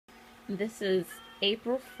This is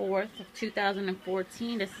April 4th of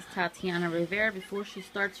 2014. This is Tatyana Rivera before she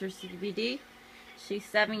starts her CBD. She's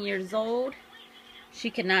 7 years old. She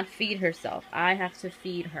cannot feed herself. I have to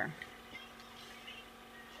feed her.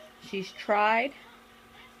 She's tried,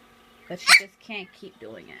 but she just can't keep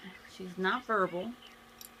doing it. She's not verbal.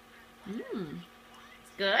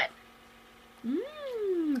 It's good.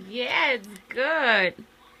 Yeah, it's good.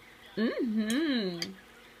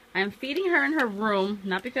 I'm feeding her in her room,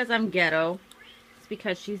 not because I'm ghetto. It's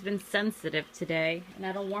because she's been sensitive today, and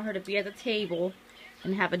I don't want her to be at the table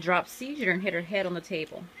and have a drop seizure and hit her head on the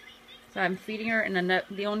table. So I'm feeding her in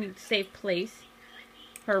the only safe place,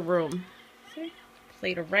 her room. See?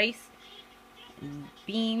 Plate of rice, and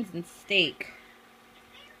beans, and steak.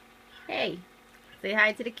 Hey, say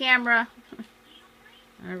hi to the camera.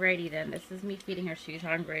 Alrighty then, this is me feeding her. She's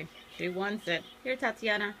hungry. She wants it. Here,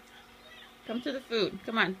 Tatyana. Come to the food.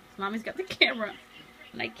 Come on. Mommy's got the camera.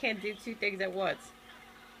 And I can't do two things at once.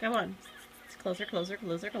 Come on. Closer, closer,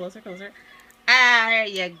 closer, closer, closer. Ah, there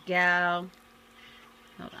you go.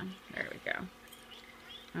 Hold on. There we go.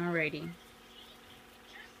 Alrighty.